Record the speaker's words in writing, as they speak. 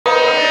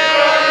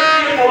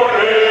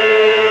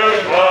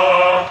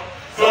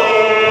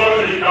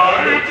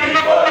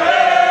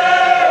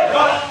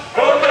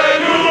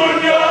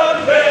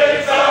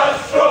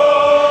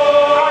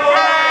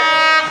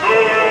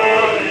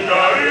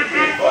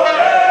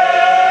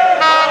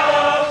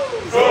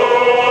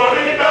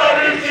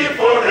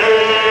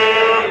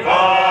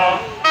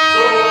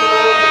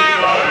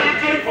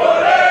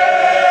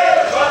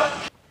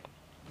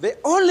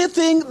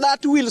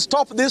will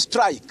stop this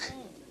strike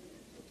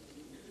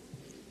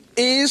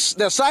is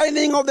the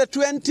signing of the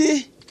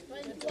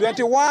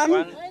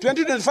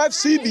 2025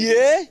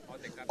 CBA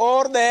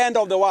or the end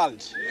of the world.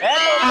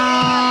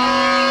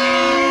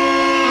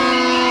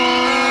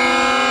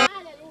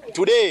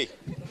 Today,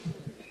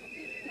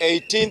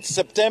 18th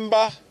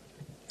September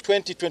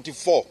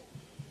 2024,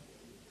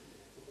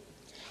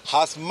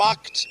 has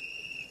marked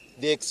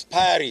the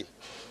expiry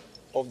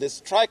of the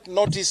strike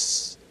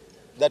notice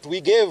that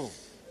we gave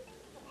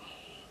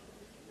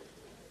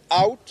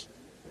out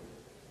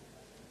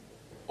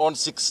on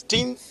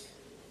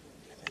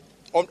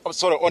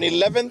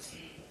 11th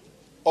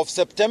of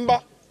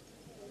September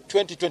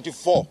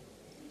 2024,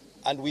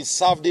 and we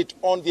served it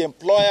on the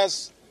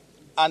employers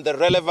and the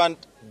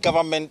relevant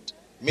government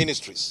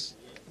ministries.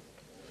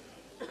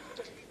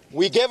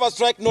 We gave a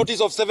strike notice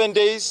of 7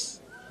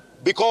 days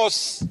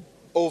because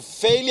of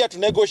failure to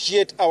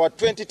negotiate our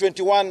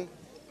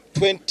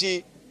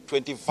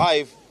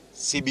 2021-2025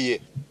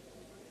 CBA.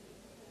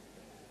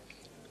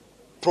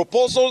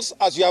 Proposals,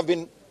 as you have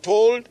been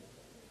told,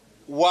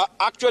 were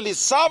actually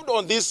served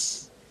on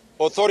these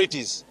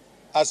authorities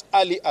as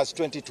early as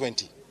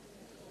 2020.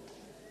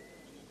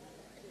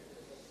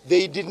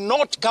 They did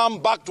not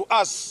come back to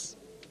us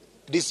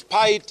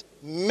despite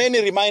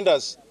many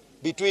reminders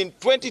between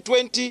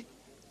 2020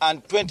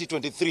 and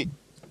 2023.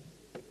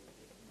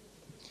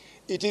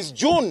 It is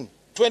June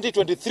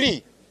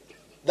 2023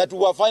 that we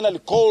were finally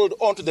called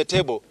onto the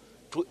table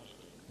to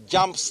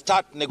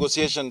jumpstart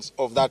negotiations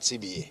of that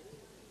CBA.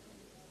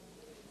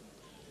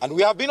 And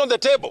we have been on the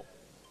table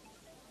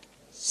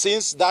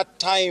since that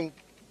time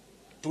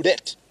to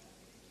date.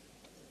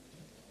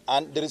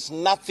 And there is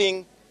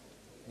nothing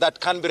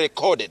that can be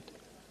recorded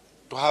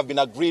to have been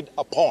agreed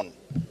upon.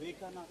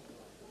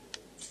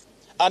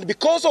 And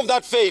because of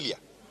that failure,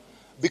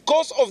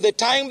 because of the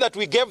time that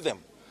we gave them,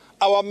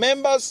 our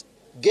members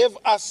gave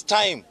us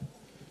time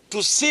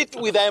to sit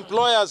with the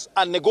employers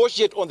and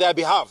negotiate on their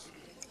behalf.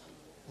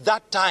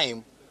 That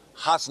time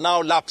has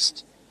now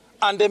lapsed.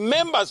 And the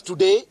members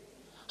today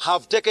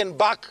have taken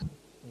back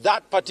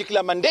that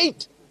particular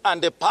mandate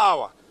and the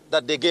power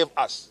that they gave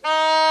us.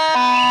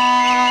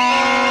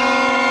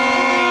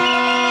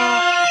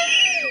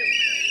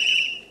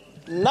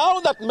 Now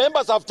that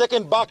members have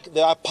taken back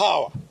their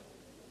power,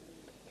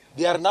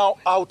 they are now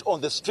out on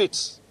the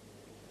streets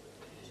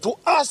to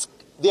ask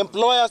the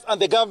employers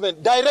and the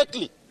government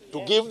directly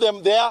to give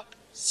them their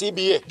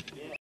CBA.